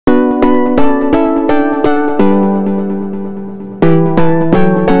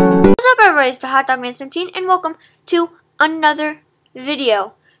everybody, it's the Hot Dog Man 17 and welcome to another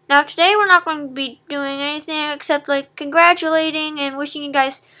video. Now today we're not going to be doing anything except like congratulating and wishing you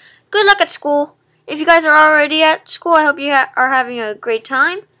guys good luck at school. If you guys are already at school, I hope you are having a great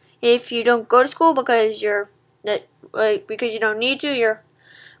time. If you don't go to school because because you don't need to, you're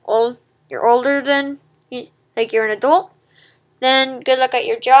older than you're an adult, then good luck at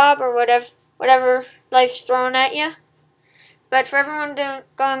your job or whatever life's thrown at you. But for everyone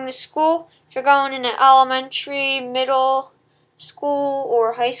going to school, if you're going in an elementary, middle school,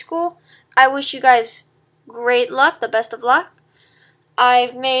 or high school, I wish you guys great luck, the best of luck.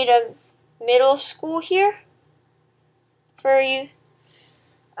 I've made a middle school here for you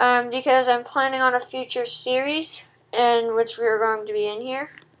because I'm planning on a future series in which we are going to be in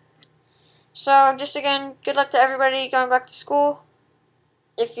here. So just again, good luck to everybody going back to school.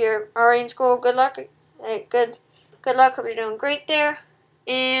 If you're already in school, good luck. Good luck. Hope you're doing great there.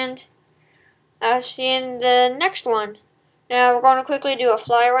 And I'll see you in the next one. Now we're going to quickly do a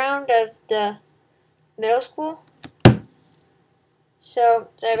fly around of the middle school. So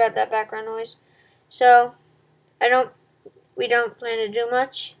sorry about that background noise. So we don't plan to do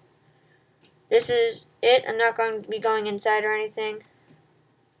much. This is it. I'm not going to be going inside or anything.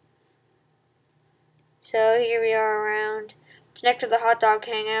 So here we are around. It's next to the hot dog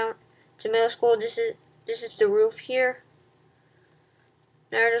hangout. It's a middle school. This is the roof here.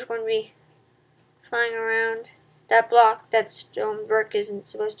 Now we're just going to be flying around. That block, that stone brick isn't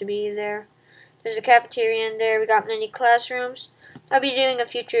supposed to be there. There's a cafeteria in there. We got many classrooms. I'll be doing a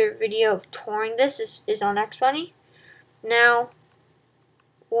future video of touring. This is on X Bunny. Now,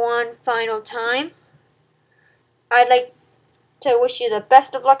 one final time, I'd like to wish you the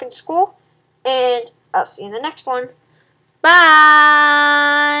best of luck in school, and I'll see you in the next one.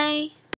 Bye!